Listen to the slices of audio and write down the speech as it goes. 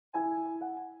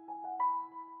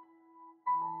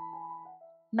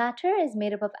Matter is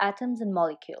made up of atoms and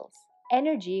molecules.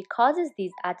 Energy causes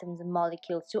these atoms and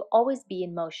molecules to always be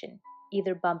in motion,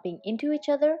 either bumping into each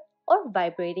other or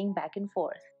vibrating back and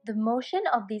forth. The motion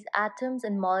of these atoms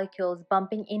and molecules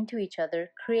bumping into each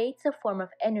other creates a form of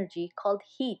energy called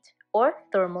heat or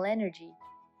thermal energy.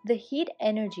 The heat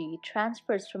energy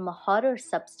transfers from a hotter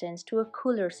substance to a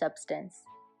cooler substance.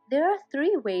 There are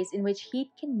three ways in which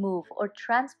heat can move or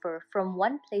transfer from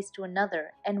one place to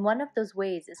another, and one of those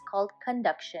ways is called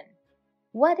conduction.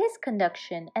 What is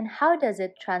conduction and how does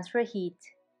it transfer heat?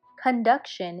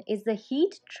 Conduction is the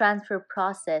heat transfer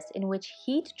process in which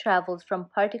heat travels from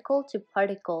particle to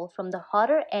particle from the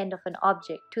hotter end of an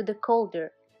object to the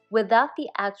colder without the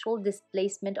actual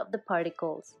displacement of the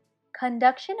particles.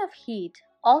 Conduction of heat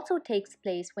also takes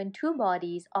place when two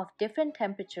bodies of different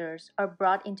temperatures are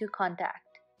brought into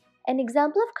contact. An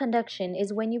example of conduction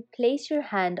is when you place your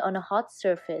hand on a hot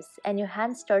surface and your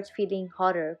hand starts feeling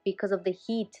hotter because of the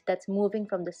heat that's moving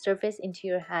from the surface into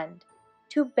your hand.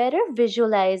 To better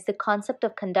visualize the concept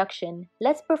of conduction,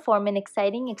 let's perform an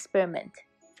exciting experiment.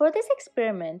 For this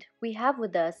experiment, we have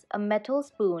with us a metal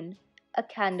spoon, a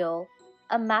candle,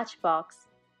 a matchbox,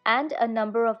 and a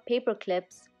number of paper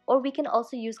clips, or we can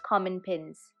also use common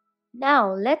pins.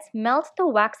 Now, let's melt the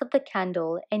wax of the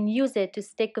candle and use it to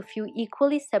stick a few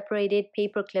equally separated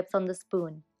paper clips on the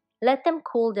spoon. Let them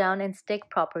cool down and stick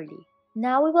properly.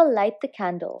 Now we will light the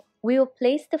candle. We will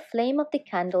place the flame of the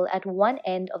candle at one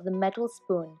end of the metal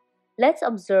spoon. Let's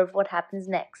observe what happens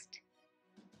next.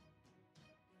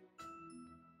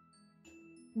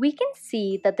 We can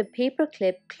see that the paper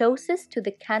clip closest to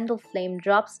the candle flame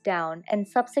drops down and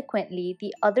subsequently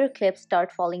the other clips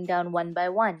start falling down one by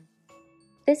one.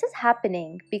 This is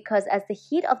happening because as the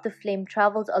heat of the flame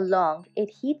travels along, it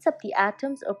heats up the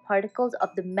atoms or particles of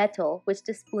the metal which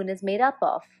the spoon is made up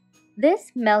of.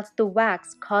 This melts the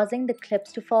wax, causing the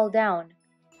clips to fall down.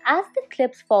 As the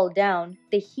clips fall down,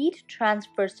 the heat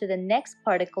transfers to the next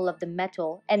particle of the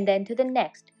metal and then to the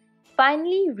next,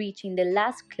 finally reaching the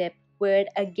last clip where it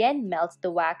again melts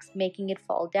the wax, making it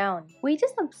fall down. We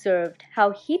just observed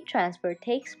how heat transfer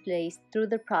takes place through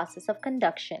the process of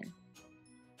conduction.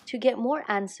 To get more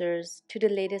answers to the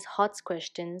latest HOTS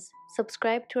questions,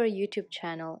 subscribe to our YouTube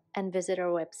channel and visit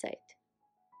our website.